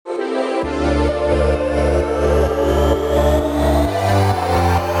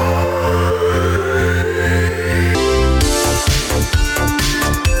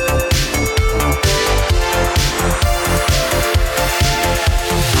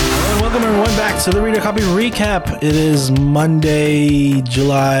back to the Reader Copy Recap. It is Monday,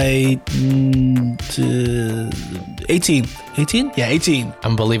 July 18th. 18? Yeah, 18.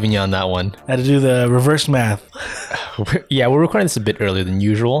 I'm believing you on that one. I had to do the reverse math. Yeah, we're recording this a bit earlier than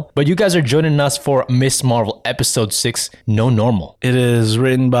usual, but you guys are joining us for Miss Marvel Episode 6, No Normal. It is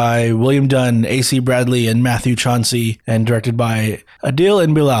written by William Dunn, A.C. Bradley, and Matthew Chauncey, and directed by Adil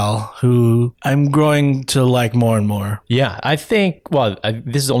and Bilal, who I'm growing to like more and more. Yeah, I think,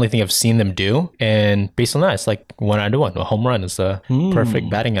 this is the only thing I've seen them do, and based on that, it's like 1 out of 1. A home run is a perfect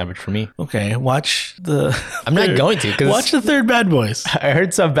batting average for me. Okay, watch the... I'm not going to, because Watch the third Bad Boys. I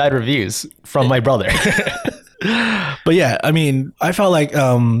heard some bad reviews from my brother. But yeah, I mean, I felt like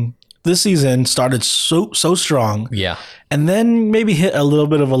this season started so strong. Yeah. And then maybe hit a little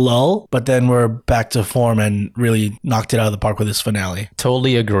bit of a lull, but then we're back to form and really knocked it out of the park with this finale.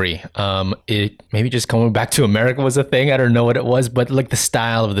 Totally agree. It maybe just coming back to America was a thing. I don't know what it was, but like the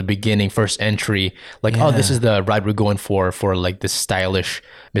style of the beginning, first entry, like, oh, this is the ride we're going for like this stylish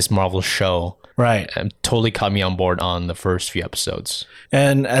Miss Marvel show. Right. Totally caught me on board on the first few episodes.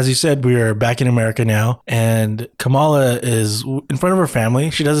 And as you said, we are back in America now, and Kamala is in front of her family.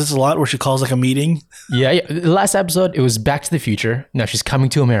 She does this a lot where she calls like a meeting. Yeah. The last episode, it was Back to the Future. Now she's coming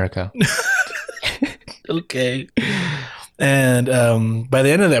to America. Okay. And by the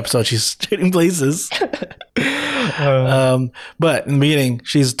end of the episode, she's trading places. But in the beginning,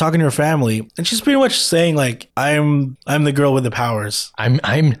 she's talking to her family, and she's pretty much saying like, "I'm the girl with the powers. I'm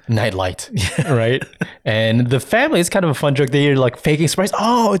Nightlight," right? And the family is kind of a fun joke. They're like faking surprise.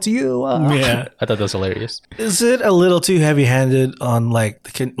 Oh, it's you! Yeah, I thought that was hilarious. Is it a little too heavy-handed on like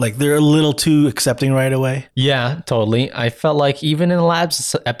they're a little too accepting right away? Yeah, totally. I felt like even in the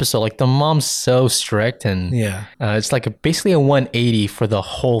last episode, like the mom's so strict, and it's like basically a 180 for the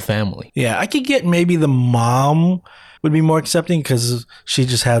whole family. Yeah, I could get maybe the mom would be more accepting because she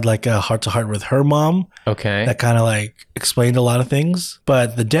just had like a heart-to-heart with her mom. Okay. That kind of like explained a lot of things.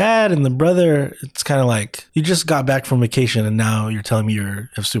 But the dad and the brother, it's kind of like you just got back from vacation and now you're telling me you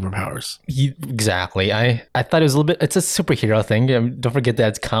have superpowers. Exactly. I thought it was a little bit, it's a superhero thing. Don't forget that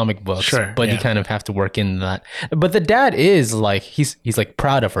it's comic books. Sure. But you kind of have to work in that. But the dad is like, he's like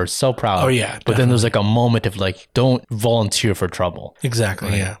proud of her, so proud. Oh, yeah. But then there's like a moment of like, don't volunteer for trouble. Exactly.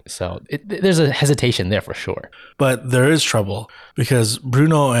 Right? Yeah. So there's a hesitation there for sure. But there is trouble because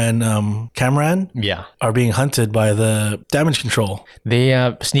Bruno and Cameron are being hunted by the damage control.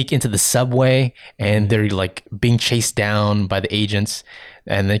 They sneak into the subway and they're like being chased down by the agents.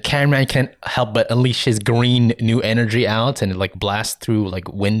 And then Cameron can't help but unleash his green new energy out and like blast through like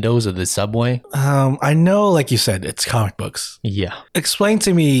windows of the subway. I know, like you said, it's comic books. Yeah. Explain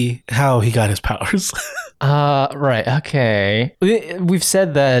to me how he got his powers. Right. Okay. We've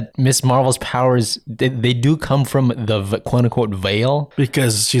said that Miss Marvel's powers, they do come from the quote unquote veil.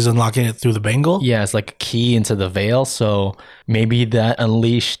 Because she's unlocking it through the bangle? Yeah, it's like a key into the veil. So maybe that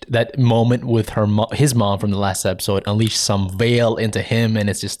unleashed that moment with his mom from the last episode, unleashed some veil into him. And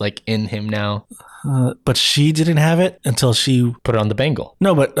it's just like in him now. But she didn't have it until she put it on the bangle.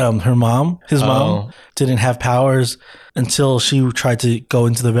 No, but his mom didn't have powers until she tried to go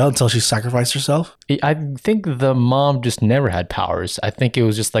into the veil, until she sacrificed herself. I think the mom just never had powers. I think it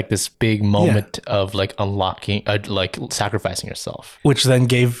was just like this big moment of like unlocking, like sacrificing herself. Which then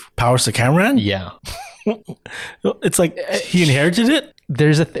gave powers to Cameron? Yeah. It's like he inherited it?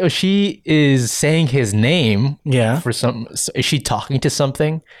 There's she is saying his name. Yeah. For some, is she talking to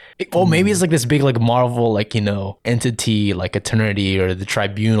something? Maybe it's like this big like Marvel like entity like Eternity or the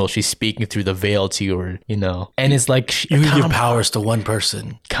Tribunal. She's speaking through the veil to, or and it's like you can give powers to one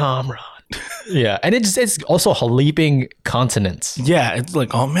person, Kamran. Yeah, and it's also leaping continents. Yeah, it's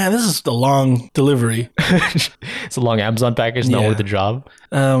like, oh man, this is the long delivery. It's a long Amazon package, not worth the job.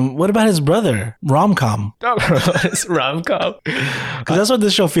 What about his brother? Rom-com. It's rom-com. Because that's what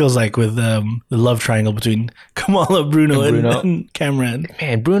this show feels like with the love triangle between Kamala, Bruno, and Cameron.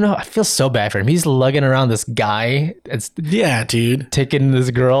 Man, Bruno, I feel so bad for him. He's lugging around this guy. Dude. Taking this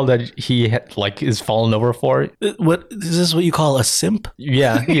girl that he like is falling over for. What is this? What you call a simp?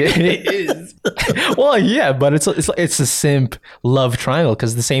 Yeah, it is. Well, yeah, but it's a simp love triangle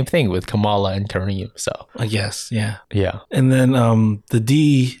because the same thing with Kamala and Kareem. So I guess, yeah. And then the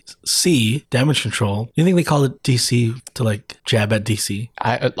DC damage control. You think they call it DC to like jab at DC?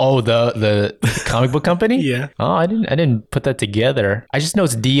 The comic book company? Yeah. Oh, I didn't put that together. I just know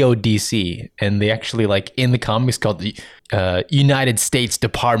it's DODC, and they actually like in the comics called the United States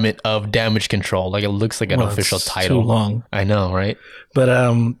Department of Damage Control. Like it looks like an Well, official it's title. too long. I know, right? But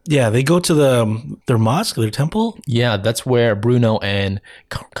yeah, they go to their mosque, their temple. Yeah, that's where Bruno and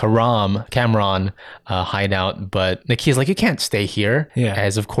Cameron hide out. But Nakia's like, you can't stay here. Yeah.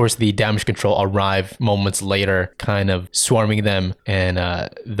 As of course the damage control arrive moments later, kind of swarming them, and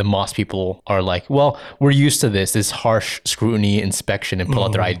the Moss people are like, well, we're used to this harsh scrutiny, inspection, and pull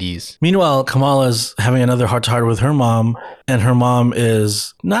out their IDs. Meanwhile, Kamala's having another heart-to-heart with her mom, and her mom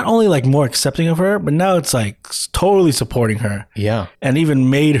is not only like more accepting of her, but now it's like totally supporting her. Yeah. And even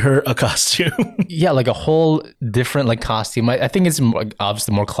made her a costume. Yeah, like a whole different like costume. I think it's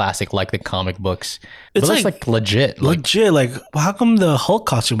obviously more classic, like the comic books. It's But it's like legit, like Legit, like how come the Hulk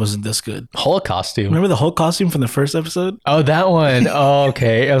costume wasn't this good? whole costume. Remember the Hulk costume from the first episode? Oh, that one. Oh,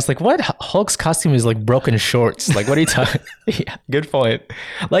 okay. I was like, what? Hulk's costume is like broken shorts. Like, what are you talking? Yeah, good point.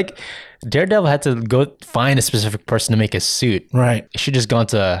 Like, Daredevil had to go find a specific person to make his suit. Right. He should just gone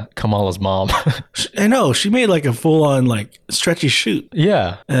to Kamala's mom. I know, she made like a full-on like stretchy shoot.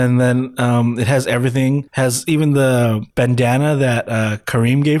 Yeah. And then it has everything, has even the bandana that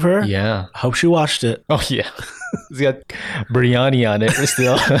Kareem gave her. Yeah. I hope she watched it. Oh, yeah. It's got biryani on it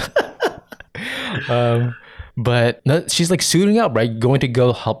still. But no, she's like suiting up, right? Going to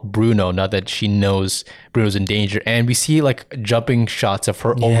go help Bruno now that she knows Bruno's in danger. And we see like jumping shots of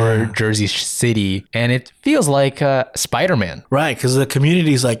her over Jersey City. And it feels like Spider-Man. Right, because the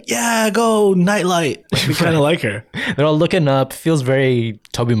community's like, yeah, go Nightlight. Like, we kind of like her. They're all looking up. Feels very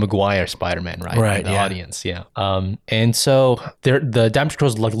Tobey Maguire Spider-Man, right? Right, In the yeah. audience, yeah. And so the damage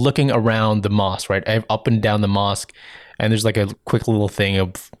control's like looking around the mosque, right? Up and down the mosque. And there's like a quick little thing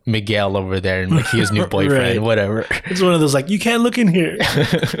of Miguel over there and Makia's new boyfriend, Right. whatever. It's one of those like, you can't look in here.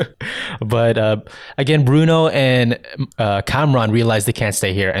 But again, Bruno and Cameron realize they can't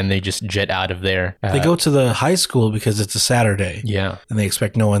stay here and they just jet out of there. They go to the high school because it's a Saturday. Yeah. And they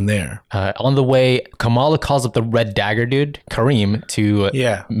expect no one there. On the way, Kamala calls up the Red Dagger dude, Kareem, to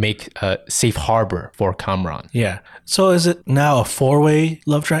Yeah. make a safe harbor for Cameron. Yeah. So is it now a 4-way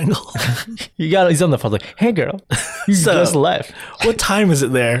love triangle? He's on the phone like, hey girl, you So- just left. What time is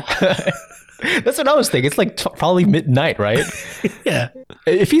it there? That's what I was thinking. It's like probably midnight, right? Yeah.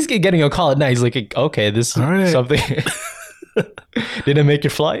 If he's getting a call at night, he's like, okay, this is All right. something. Didn't make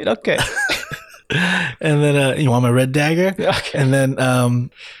your flight? Okay. And then you want my red dagger? Okay. And then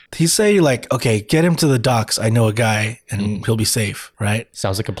he say like, okay, get him to the docks. I know a guy and he'll be safe, right?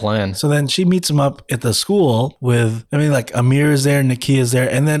 Sounds like a plan. So then she meets him up at the school with, I mean, like Amir is there, Nakia is there,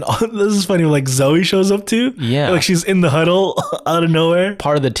 and then this is funny, like Zoe shows up too. Yeah. Like she's in the huddle out of nowhere.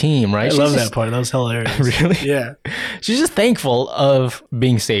 Part of the team, right? I love that part. That was hilarious. Really? Yeah. She's just thankful of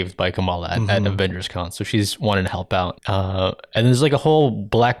being saved by Kamala at Avengers Con. So she's wanting to help out. And there's like a whole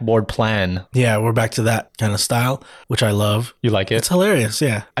blackboard plan. Yeah, we're back to that kind of style, which I love. You like it? It's hilarious.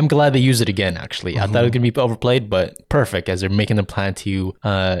 Yeah. I'm glad they use it again, actually. I thought it was going to be overplayed, but perfect as they're making the plan to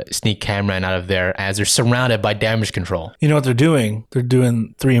sneak Cameron out of there as they're surrounded by damage control. You know what they're doing? They're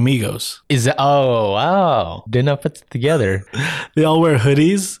doing Three Amigos. Is that, oh, wow. Did not put it together. They all wear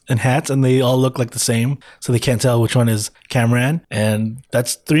hoodies and hats and they all look like the same. So they can't tell which one is Cameron. And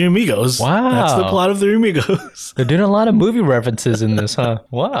that's Three Amigos. Wow. That's the plot of Three Amigos. They're doing a lot of movie references in this, huh?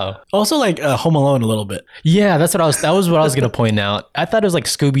 Wow. Also like Home Alone a little bit. Yeah, that was what I was going to point out. I thought it was like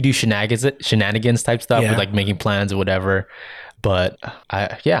Scooby-Doo shenanigans type stuff Yeah. with like making plans or whatever. But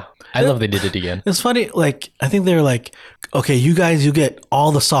I love they did it again. It's funny, like, I think they're like, okay, you guys, you get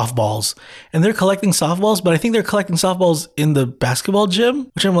all the softballs. And they're collecting softballs, but I think they're collecting softballs in the basketball gym,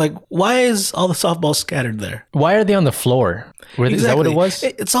 which I'm like, why is all the softballs scattered there? Why are they on the floor? Is that what it was?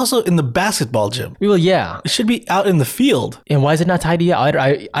 It's also in the basketball gym. Well, yeah. It should be out in the field. And why is it not tidy up?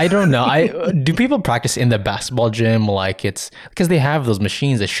 I don't know. Do people practice in the basketball gym like it's because they have those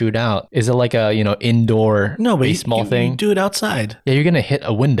machines that shoot out? Is it like a indoor No, but baseball thing? you do it outside. Yeah, you're gonna hit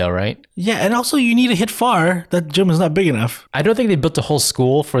a window, right? Yeah, and also you need to hit far. That gym is not big enough. I don't think they built a whole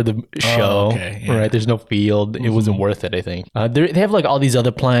school for the show. okay, yeah. Right? There's no field. It wasn't worth it. I think they have like all these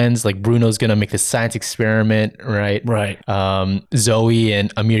other plans. Like Bruno's gonna make the science experiment, right? Right. Zoe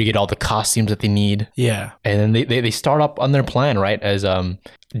and Amir get all the costumes that they need, Yeah. and then they start up on their plan, right? As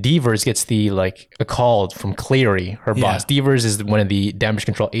Devers gets a call from Cleary, her boss. Devers is one of the damage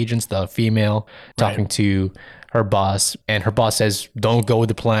control agents, the female, talking to her boss, and her boss says, "Don't go with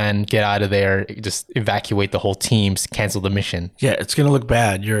the plan. Get out of there. Just evacuate the whole team. Cancel the mission." Yeah, it's going to look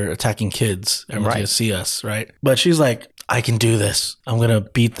bad. You're attacking kids. Everyone's Right. going to see us, right? But she's like, I can do this. I'm going to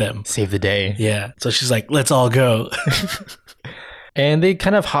beat them. Save the day. Yeah. So she's like, let's all go. And they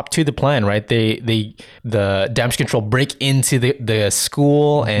kind of hop to the plan, right? The damage control break into the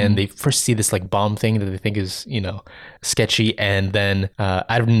school, and they first see this like bomb thing that they think is, sketchy, and then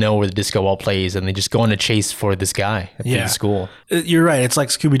out of nowhere the disco ball plays, and they just go on a chase for this guy at the school. You're right. It's like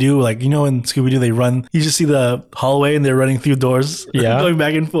Scooby-Doo. Like, in Scooby-Doo, they run. You just see the hallway and they're running through doors. Yeah. Going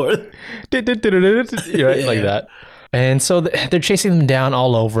back and forth. Right, like that. And so they're chasing them down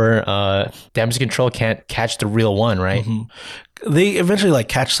all over. Damage control can't catch the real one, right? They eventually like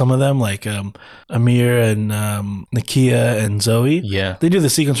catch some of them, like Amir and Nakia and Zoe. Yeah. They do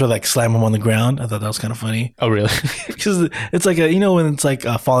the sequence where like slam them on the ground. I thought that was kind of funny. Oh, really? Because it's like when it's like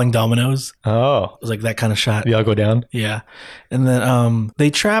falling dominoes. Oh. It's like that kind of shot. They all go down? Yeah. And then they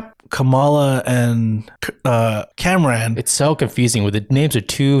trap Kamala and Cameron. It's so confusing. The names are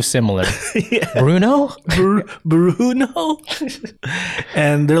too similar. Bruno? Bruno?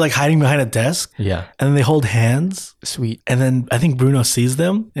 And they're like hiding behind a desk. Yeah. And then they hold hands. Sweet. And then I think Bruno sees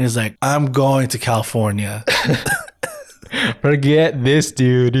them and he's like, I'm going to California. Forget this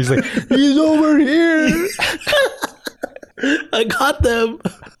dude. He's like, he's over here. I got them.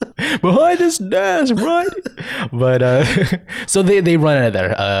 Behind this desk, right? But so they run out of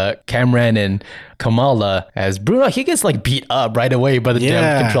there. Cameron and Kamala, as Bruno, he gets like beat up right away by the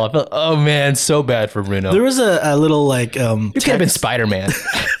damage control. I felt, oh man, so bad for Bruno. There was a little like you could have been Spider-Man.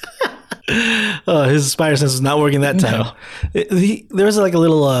 His spider sense was not working that time. There was like a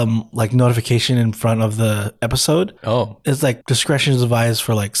little like notification in front of the episode. Oh, it's like discretion is advised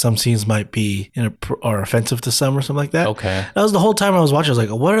for like some scenes might be or offensive to some or something like that. Okay, that was the whole time I was watching. I was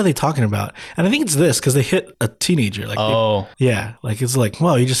like, what are they talking about? And I think it's this because they hit a teenager. Like, like it's like,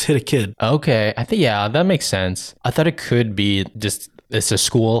 wow, you just hit a kid. Okay, I think that makes sense. I thought it could be just. It's a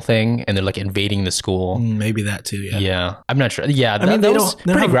school thing, and they're like invading the school. Maybe that too. Yeah. Yeah, I'm not sure. Yeah, I mean, that was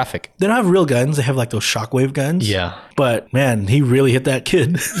pretty graphic. They don't have real guns. They have like those shockwave guns. Yeah. But man, he really hit that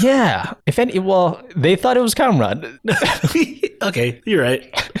kid. Yeah. They thought it was Kamran. Okay, you're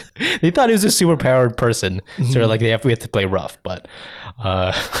right. They thought he was a superpowered person, so they're like, we have to play rough, but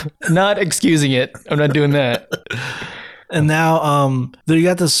not excusing it. I'm not doing that. And now they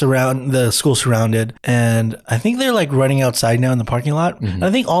got the school surrounded, and I think they're like running outside now in the parking lot. And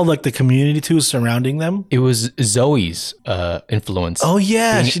I think all like the community too is surrounding them. It was Zoe's influence. Oh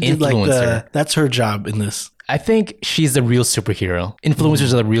yeah, she did like that's her job in this. I think she's the real superhero.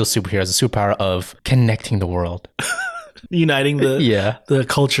 Influencers are the real superheroes, the superpower of connecting the world. Uniting the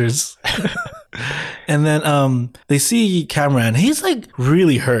cultures. And then they see Cameron. He's like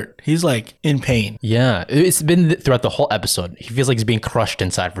really hurt. He's like in pain. Yeah, it's been throughout the whole episode. He feels like he's being crushed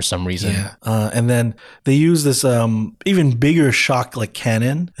inside for some reason. Yeah. And then they use this even bigger shock like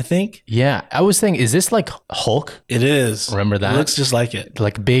cannon, I think. Yeah, I was thinking, is this like Hulk? It is. Remember that? It looks just like it.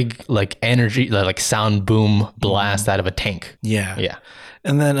 Like big like energy, like sound boom blast out of a tank. Yeah. Yeah.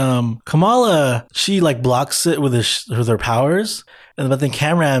 And then Kamala, she like blocks it with her powers. But then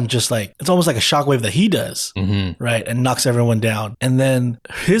Cameron just like, it's almost like a shockwave that he does, right? And knocks everyone down. And then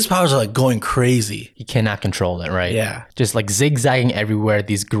his powers are like going crazy. He cannot control it, right? Yeah. Just like zigzagging everywhere,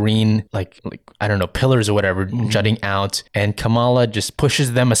 these green, like I don't know, pillars or whatever, jutting out. And Kamala just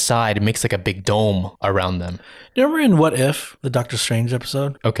pushes them aside and makes like a big dome around them. You remember in What If, the Doctor Strange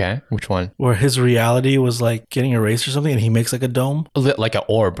episode? Okay, which one? Where his reality was like getting erased or something and he makes like a dome? Like an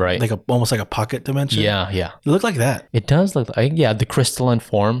orb, right? Like almost like a pocket dimension? Yeah, yeah. It looked like that. It does look like, the crystalline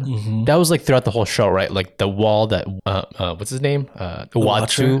form. That was like throughout the whole show, right? Like the wall that, what's his name? The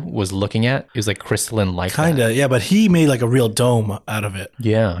Uatu was looking at. It was like crystalline like that. Kinda, yeah, but he made like a real dome out of it.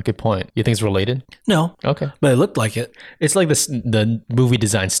 Yeah, good point. You think it's related? No. Okay. But it looked like it. It's like the movie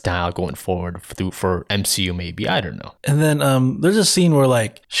design style going forward for MCU maybe. I don't know. And then there's a scene where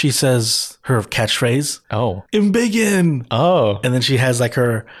like she says her catchphrase. Oh. Embiggen. Oh. And then she has like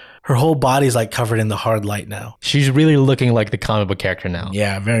her whole body's like covered in the hard light now. She's really looking like the comic book character now.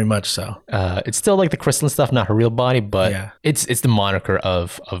 Yeah, very much so. It's still like the crystalline stuff, not her real body, but yeah. it's the moniker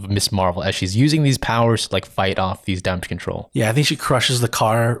of Miss Marvel as she's using these powers to like fight off these damage control. Yeah, I think she crushes the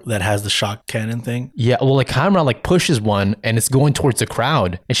car that has the shock cannon thing. Yeah, well, like Kamran like pushes one and it's going towards the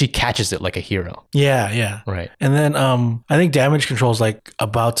crowd and she catches it like a hero. Yeah, yeah. Right. And then I think damage control is like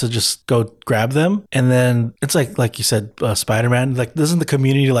about to just go grab them. And then it's like you said, Spider-Man, like doesn't the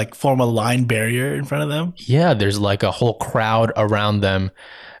community like form a line barrier in front of them? Yeah, there's like a whole crowd around them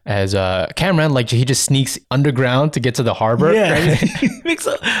as Cameron, like he just sneaks underground to get to the harbor. Yeah.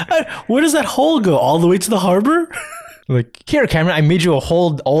 Where does that hole go? All the way to the harbor? Like, here, Cameron, I made you a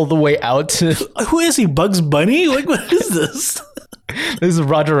hole all the way out to... Who is he, Bugs Bunny? Like, what is this? This is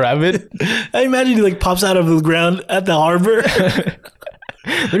Roger Rabbit. I imagine he like pops out of the ground at the harbor.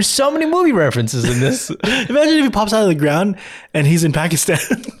 There's so many movie references in this. Imagine if he pops out of the ground and he's in Pakistan.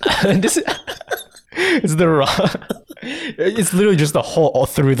 This it's the raw. It's literally just the hole all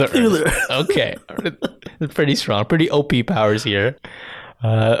through the earth. Okay, it's pretty strong, pretty OP powers here.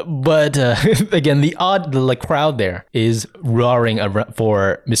 But again, the crowd there is roaring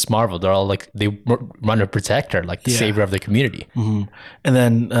for Miss Marvel. They're all like they run to protect her, like the savior of the community. Mm-hmm. And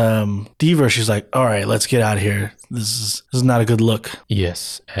then Diva, she's like, "All right, let's get out of here. This is not a good look."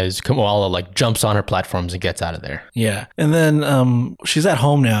 Yes, as Kamala like jumps on her platforms and gets out of there. Yeah, and then she's at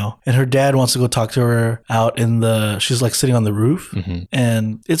home now, and her dad wants to go talk to her out in the. She's like sitting on the roof,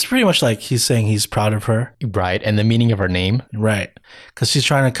 and it's pretty much like he's saying he's proud of her, right? And the meaning of her name, right? Because she's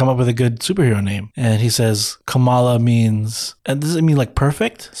trying to come up with a good superhero name, and he says Kamala means, and does it mean like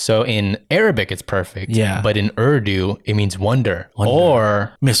perfect? So in Arabic, it's perfect. Yeah, but in Urdu, it means wonder.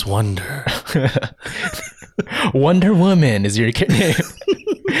 Or Miss Wonder. Wonder Woman is your name.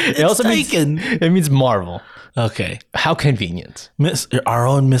 It also means Marvel. Okay. How convenient. Our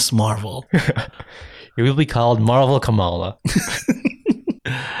own Miss Marvel. It will be called Marvel Kamala.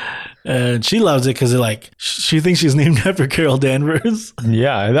 And she loves it because she thinks she's named after Carol Danvers.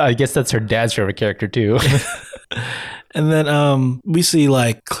 Yeah, I guess that's her dad's favorite character too. And then we see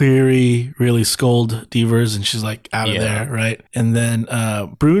like Cleary really scold Devers, and she's like out of there, right? And then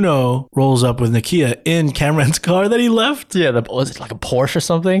Bruno rolls up with Nakia in Cameron's car that he left. Yeah, was it like a Porsche or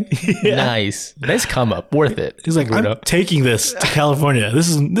something? Yeah. Nice come up, worth it. He's like, Bruno. I'm taking this to California. This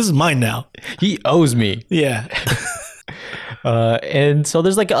is mine now. He owes me. Yeah. And so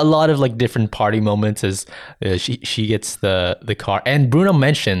there's like a lot of like different party moments as she gets the car, and Bruno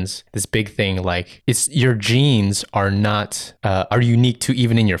mentions this big thing like it's your genes are not are unique to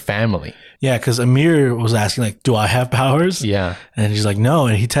even in your family. Yeah, because Amir was asking like, do I have powers? Yeah, and she's like, no,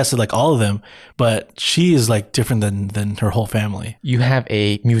 and he tested like all of them, but she is like different than her whole family. You have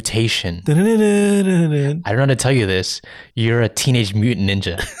a mutation. I don't know how to tell you this. You're a teenage mutant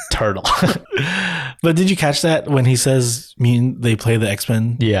ninja turtle. But did you catch that when he says they play the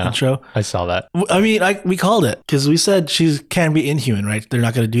X-Men intro? I saw that. I mean, we called it because we said she can be Inhuman, right? They're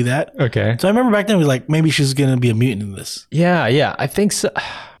not going to do that. Okay. So I remember back then we were like, maybe she's going to be a mutant in this. Yeah, I think so.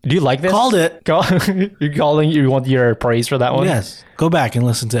 Do you like this? Called it. You want your praise for that one? Yes. Go back and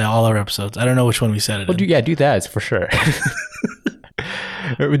listen to all our episodes. I don't know which one we said it in. Do that for sure.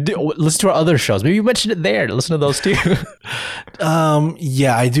 Listen to our other shows. Maybe you mentioned it there. Listen to those too.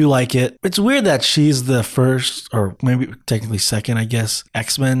 Yeah, I do like it. It's weird that she's the first, or maybe technically second, I guess,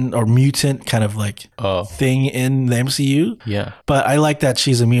 X-Men or mutant kind of like thing in the MCU. Yeah. But I like that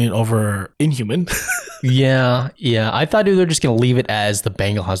she's a mutant over Inhuman. Yeah. I thought they were just going to leave it as the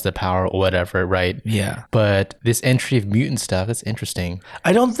Bengal has the power or whatever, right? Yeah. But this entry of mutant stuff, that's interesting.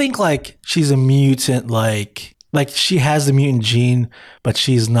 I don't think like she's a mutant like she has the mutant gene, but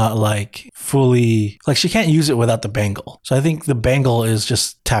she's not like fully, like she can't use it without the bangle. So I think the bangle is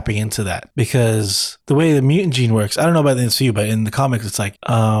just tapping into that, because the way the mutant gene works, I don't know about the MCU, but in the comics, it's like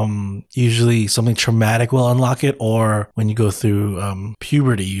usually something traumatic will unlock it, or when you go through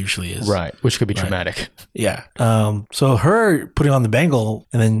puberty usually is. Right, which could be traumatic. Yeah. So her putting on the bangle,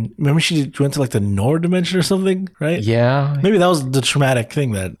 and then remember she went to like the Nord dimension or something, right? Yeah. Maybe that was the traumatic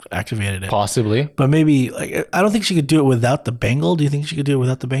thing that activated it. Possibly. But maybe like I don't think she could do it without the bangle. Do you think she could do it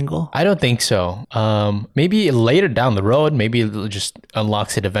without the bangle? I don't think so. Maybe later down the road, maybe it just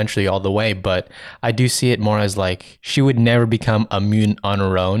unlocks it eventually all the way. But I do see it more as like she would never become a mutant on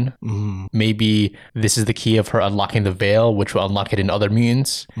her own. Mm-hmm. Maybe this is the key of her unlocking the veil, which will unlock it in other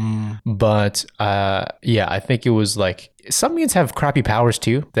mutants. But yeah, I think it was like some mutants have crappy powers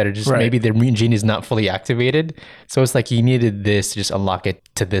too that are just maybe their mutant gene is not fully activated. So it's like you needed this to just unlock it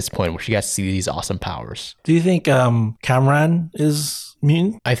to this point where she got to see these awesome powers. Do you think Kamran is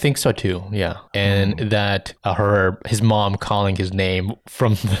mutant? I think so too, yeah. And that his mom calling his name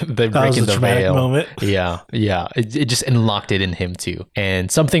from the breaking the veil moment. Yeah. It just unlocked it in him too,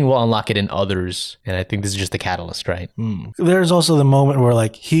 and something will unlock it in others. And I think this is just the catalyst, right? There's also the moment where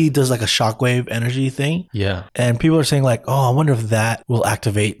like he does like a shockwave energy thing. Yeah, and people are saying like, oh, I wonder if that will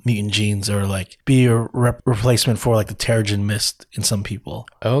activate mutant genes or like be a replacement for like the Terrigen Mist in some people.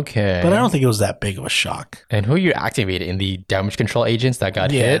 Okay, but I don't think it was that big of a shock. And who you activated in the damage control agents that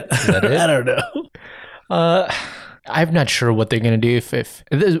got hit? Is that it? I don't know. I'm not sure what they're gonna do. If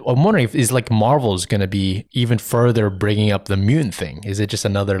I'm wondering if is like Marvel's gonna be even further bringing up the mutant thing. Is it just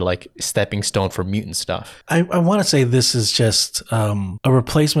another like stepping stone for mutant stuff? I want to say this is just a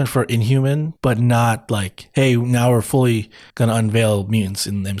replacement for Inhuman, but not like, hey, now we're fully going to unveil mutants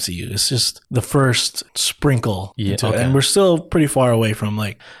in the MCU. It's just the first sprinkle into it. And we're still pretty far away from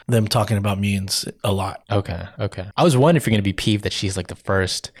like them talking about mutants a lot. Okay. I was wondering if you're gonna be peeved that she's like the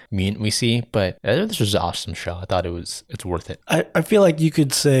first mutant we see, but this was an awesome show. I thought it's worth it. I feel like you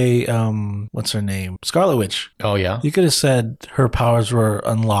could say, what's her name? Scarlet Witch. Oh yeah, You could have said her powers were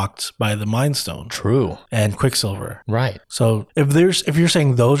unlocked by the Mind Stone true. and Quicksilver. Right. So if you're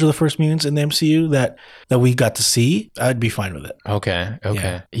saying those are the first mutants in the MCU that we got to see, I'd be fine with it. Okay.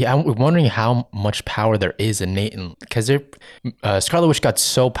 Yeah, I'm wondering how much power there is in Nathan because Scarlet Witch got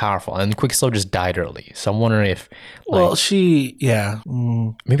so powerful and Quicksilver just died early. So I'm wondering if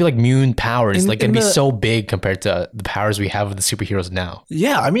maybe like mutant powers like gonna be so big compared to the powers we have with the superheroes now.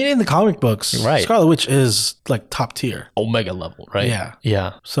 Yeah, I mean in the comic books, Right. Scarlet Witch is like top tier. Omega level, right?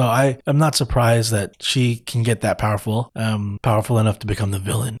 Yeah. So I'm not surprised that she can get that powerful enough to become the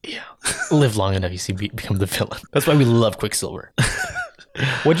villain. Yeah. Live long enough, you see, become the villain. That's why we love Quicksilver.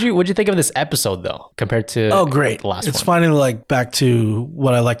 What'd you think of this episode though, compared to great. the last It's one? finally like back to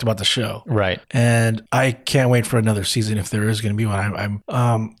what I liked about the show. Right. And I can't wait for another season if there is going to be one.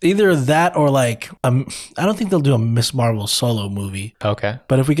 I'm either that or like I don't think they'll do a Miss Marvel solo movie. Okay.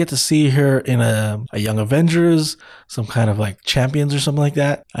 But if we get to see her in a Young Avengers, some kind of like Champions or something like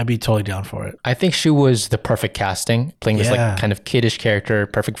that, I'd be totally down for it. I think she was the perfect casting, playing this Yeah. like kind of kiddish character,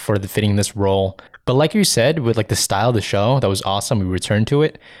 perfect for fitting this role. But like you said, with like the style of the show, that was awesome. We returned to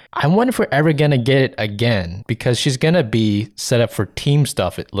it. I wonder if we're ever gonna get it again because she's gonna be set up for team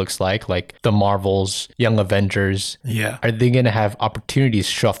stuff. It looks like the Marvels, Young Avengers. Yeah. Are they gonna have opportunities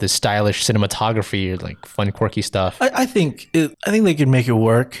to show off this stylish cinematography or like fun, quirky stuff? I think they could make it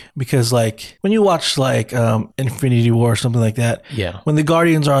work because like when you watch like Infinity War or something like that, Yeah. when the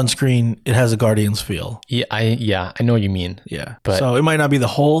Guardians are on screen, it has a Guardians feel. Yeah, I know what you mean. Yeah. But- so it might not be the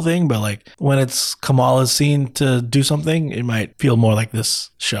whole thing, but like when it's Kamala's scene to do something, it might feel more like this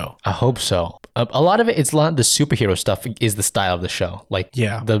show. I hope so. A lot of it, it's a lot of the superhero stuff is the style of the show. Like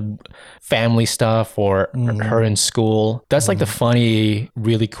Yeah. the family stuff or her in school. That's like the funny,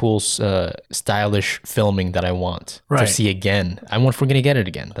 really cool, stylish filming that I want to Right. see again. I want if we're going to get it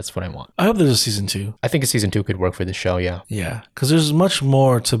again. That's what I want. I hope there's a season 2. I think a season 2 could work for the show. Yeah. Yeah. Because there's much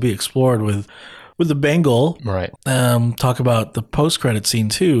more to be explored with the Bengal. Right. Talk about the post-credit scene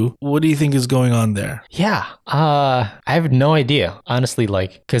too. What do you think is going on there? Yeah. I have no idea, honestly,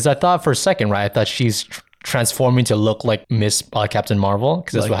 like, because I thought for a second, right, I thought she's transforming to look like Miss Captain Marvel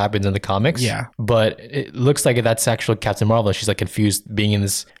because that's what happens in the comics. Yeah. But it looks like that's actually Captain Marvel. She's like confused being in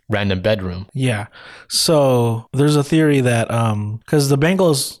this random bedroom. Yeah. So there's a theory that because the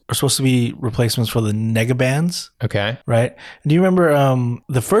Bengals are supposed to be replacements for the Negabands, Okay. right? Do you remember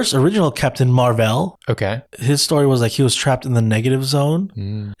the first original Captain Marvel? Okay. His story was like he was trapped in the negative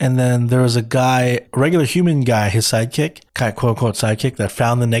zone, and then there was a guy, a regular human guy, his sidekick, kind of quote unquote sidekick, that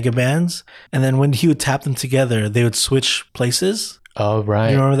found the Negabands, and then when he would tap them together, they would switch places. Oh,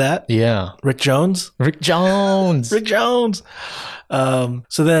 right. You remember that? Yeah. Rick Jones. Rick Jones. Rick Jones.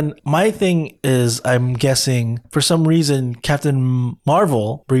 So then my thing is, I'm guessing for some reason Captain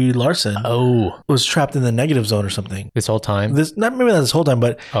Marvel, Brie Larson, Oh, was trapped in the negative zone or something. this whole time. This not maybe not this whole time,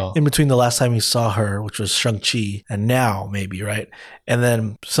 but Oh. in between the last time we saw her, which was Shang-Chi, and now maybe, right? And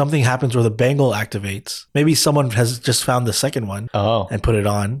then something happens where the bangle activates. Maybe someone has just found the second one Oh. and put it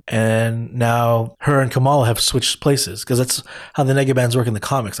on, and now her and Kamala have switched places because that's how the Negabands work in the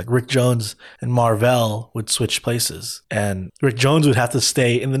comics. Like Rick Jones and Marvel would switch places, and Rick Jones would have to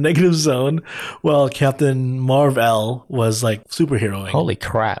stay in the negative zone while Captain Marvel was like superheroing. Holy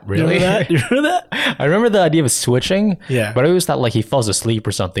crap. You Really? remember that? You remember that? I remember the idea of switching. Yeah. But I always thought like he falls asleep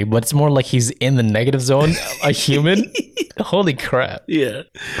or something. But it's more like he's in the negative zone, a human. Holy crap. Yeah.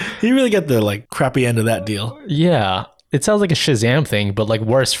 He really got the like crappy end of that deal. Yeah. It sounds like a Shazam thing, but like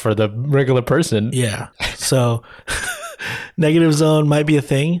worse for the regular person. Yeah. So negative zone might be a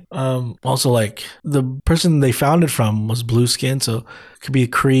thing. Also like the person they found it from was blue skin, so it could be a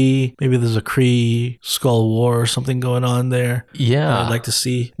Kree. Maybe there's a Kree Skull War or something going on there. Yeah. I'd like to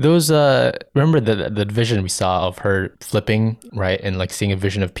see. Those remember the vision we saw of her flipping, right? And like seeing a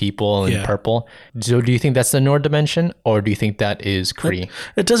vision of people in Yeah. purple. So do you think that's the Nord dimension or do you think that is Kree?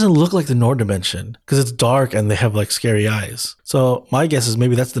 It doesn't look like the Nord dimension because it's dark and they have like scary eyes. So my guess is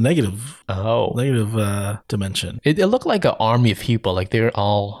maybe that's the negative Oh. dimension. It looked like an army of people, like they're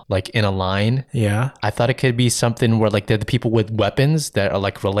all like in a line. Yeah. I thought it could be something where like they're the people with weapons that are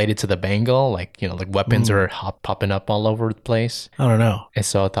like related to the Bengal, like, you know, like weapons are popping up all over the place. I don't know. And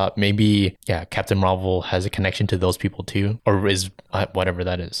so I thought maybe, yeah, Captain Marvel has a connection to those people too, or is whatever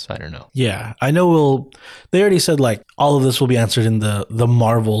that is. I don't know. Yeah, I know they already said like all of this will be answered in the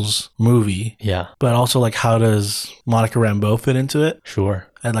Marvels movie, Yeah, but also like how does Monica Rambeau fit into it? sure.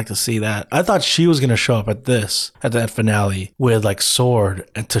 I'd like to see that. I thought she was going to show up at the finale with like sword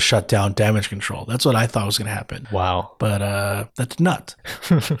and to shut down damage control. That's what I thought was going to happen. Wow. But that did not.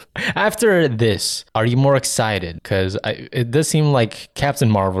 After this, are you more excited? Because it does seem like Captain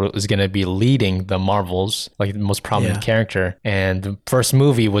Marvel is going to be leading the Marvels, like the most prominent character. And the first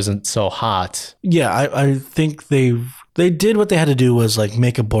movie wasn't so hot. Yeah, I think they did what they had to do was like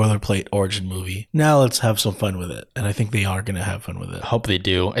make a boilerplate origin movie. Now let's have some fun with it. And I think they are going to have fun with it. Hope they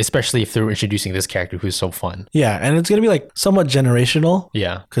do, especially if they're introducing this character who's so fun. Yeah, and it's going to be like somewhat generational.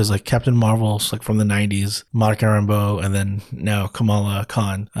 Yeah. Because like Captain Marvel's like from the 90s, Monica Rambeau, and then now Kamala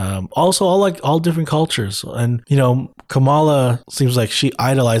Khan. Also all different cultures. And, you know, Kamala seems like she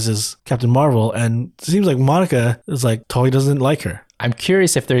idolizes Captain Marvel, and it seems like Monica is like totally doesn't like her. I'm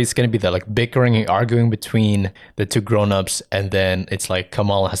curious if there's going to be that like bickering and arguing between the two grown-ups, and then it's like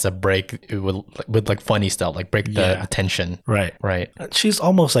Kamala has to break with like funny stuff, like break the tension. Right. Right. She's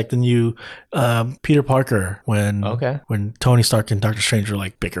almost like the new Peter Parker when Tony Stark and Doctor Strange were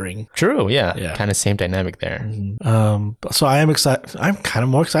like bickering. True. Yeah. Yeah. Kind of same dynamic there. So I am excited. I'm kind of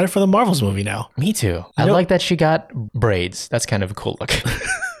more excited for the Marvels movie now. Me too. I like that she got braids. That's kind of a cool look.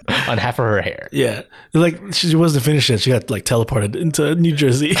 On half of her hair. Yeah. Like she wasn't finished yet. She got like teleported into New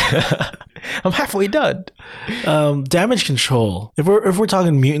Jersey. I'm halfway done. Damage control. If we're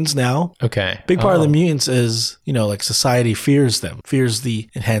talking mutants now, okay. Big part of the mutants is, you know, like society fears them, fears the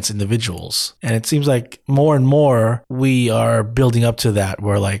enhanced individuals. And it seems like more and more we are building up to that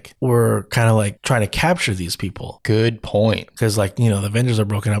where like we're kind of like trying to capture these people. Good point. Because like, you know, the Avengers are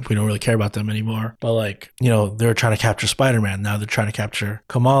broken up. We don't really care about them anymore. But like, you know, they're trying to capture Spider-Man. Now they're trying to capture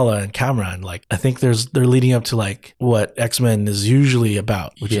Kamala and Kamran. Like I think they're leading up to like what X-Men is usually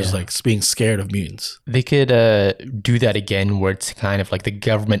about, which is like being scared of mutants. They could do that again where it's kind of like the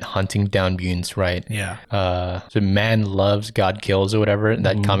government hunting down mutants, right? Yeah. So Man Loves, God Kills or whatever,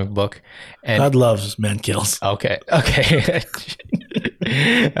 that comic book. And God loves, man kills. Okay.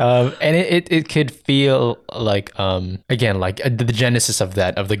 And it could feel like again like the genesis of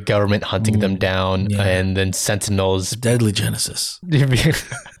that, of the government hunting them down, and then Sentinels Deadly Genesis.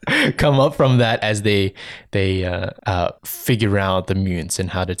 come up from that as they figure out the mutants and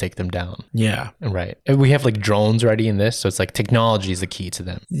how to take them down. Yeah. Right. And we have like drones already in this, so it's like technology is the key to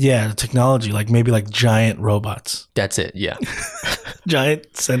them. Yeah, the technology, like maybe like giant robots. That's it. Yeah.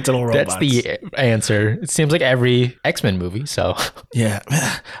 Giant Sentinel robots. That's the answer. It seems like every X-Men movie. So yeah,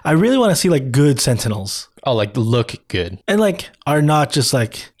 I really want to see like good Sentinels. Oh, like look good. And like are not just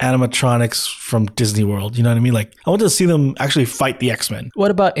like animatronics from Disney World. You know what I mean? Like I want to see them actually fight the X-Men. What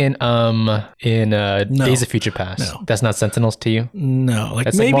about in Days of Future Past? No. That's not Sentinels to you? No, like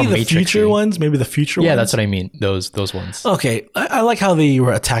That's maybe like more the future Matrix-y. ones. Maybe the future ones. Yeah, that's what I mean. Those ones. Okay, I like how they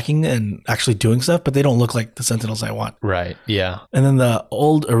were attacking and actually doing stuff, but they don't look like the Sentinels I want. Right. Yeah. And then the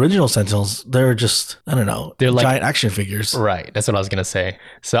old original Sentinels, they're just, I don't know, They're like- giant action figures. Right. That's what I was gonna say.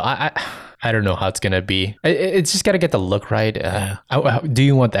 So I don't know how it's gonna be. It's just gotta get the look right. Do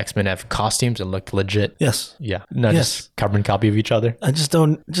you want the X-Men to have costumes and look legit? Yes. Yeah. Not Yes. just carbon copy of each other. I just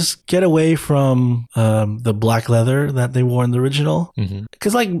don't, just get away from the black leather that they wore in the original.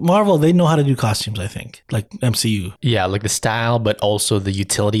 Because like Marvel, they know how to do costumes, I think. Like MCU. Yeah, like the style, but also the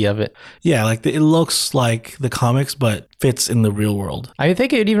utility of it. Yeah, like it looks like the comics, but fits in the real world. I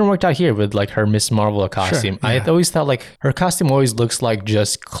think it even worked out here with like her Miss Marvel costume. yeah. I always thought like her costume always looks like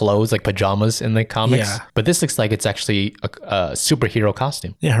just clothes, like pajamas in the comics. Yeah. But this looks like it's actually a superhero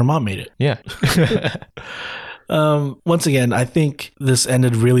costume. Yeah, her mom made it. Yeah. Once again, I think this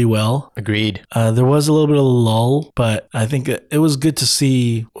ended really well. Agreed. There was a little bit of a lull, but I think it was good to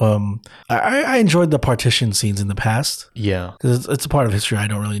see. I enjoyed the partition scenes in the past Yeah. because it's a part of history I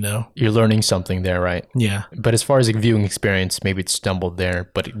don't really know. You're learning something there, right? Yeah. But as far as a viewing experience, maybe it stumbled there,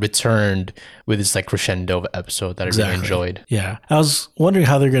 but it returned with this like crescendo of episode that I really enjoyed. Yeah. I was wondering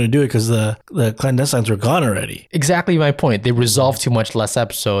how they're going to do it because the clandestines were gone already. Exactly my point. They resolved too much last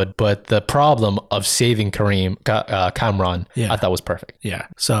episode, but the problem of saving Kamran, Yeah. I thought was perfect. Yeah.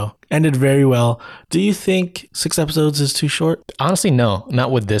 So ended very well. Do you think 6 episodes is too short? Honestly, no,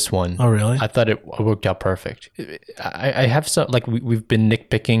 not with this one. Oh, really? I thought it worked out perfect. I have some, like, we've been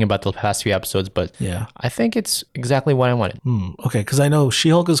nitpicking about the past few episodes, but Yeah. I think it's exactly what I wanted. Okay, because I know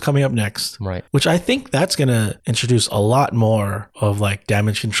She-Hulk is coming up next. Right. Which I think that's going to introduce a lot more of like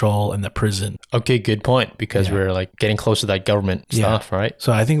damage control in the prison. Okay, good point, because we're like getting close to that government stuff, right?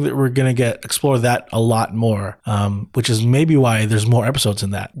 So I think that we're going to explore that a lot more, which is maybe why there's more episodes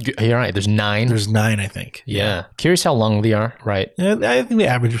in that. You're right. There's 9. There's 9, I think. Yeah. Curious how long they are, right? Yeah, I think they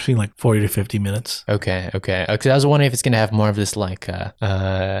average between like 40 to 50 minutes. Okay. Because I was wondering if it's gonna have more of this like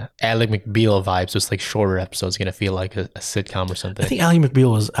Ally McBeal vibes, just like shorter episodes, gonna feel like a sitcom or something. I think Ally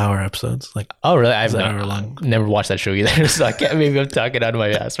McBeal was hour episodes. Like, oh, really? I've an hour long. never watched that show either, so I can't. Maybe I'm talking out of my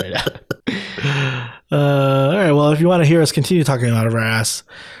ass right now. All right. Well, if you want to hear us continue talking out of our ass,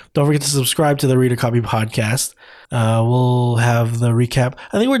 don't forget to subscribe to the Reader Copy podcast. We'll have the recap.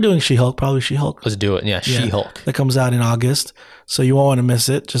 I think we're doing She-Hulk, probably She-Hulk. Let's do it. Yeah, She-Hulk. That comes out in August. So you won't want to miss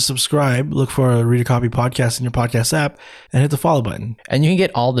it. Just subscribe, look for a Reader Copy podcast in your podcast app, and hit the follow button. And you can get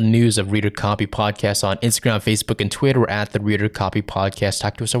all the news of Reader Copy Podcast on Instagram, Facebook, and Twitter at the Reader Copy Podcast.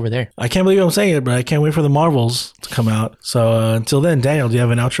 Talk to us over there. I can't believe I'm saying it, but I can't wait for the Marvels to come out. So until then, Daniel, do you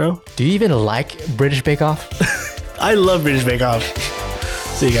have an outro? Do you even like British Bake Off? I love British Bake Off.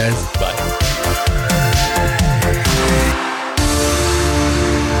 See you guys. Bye.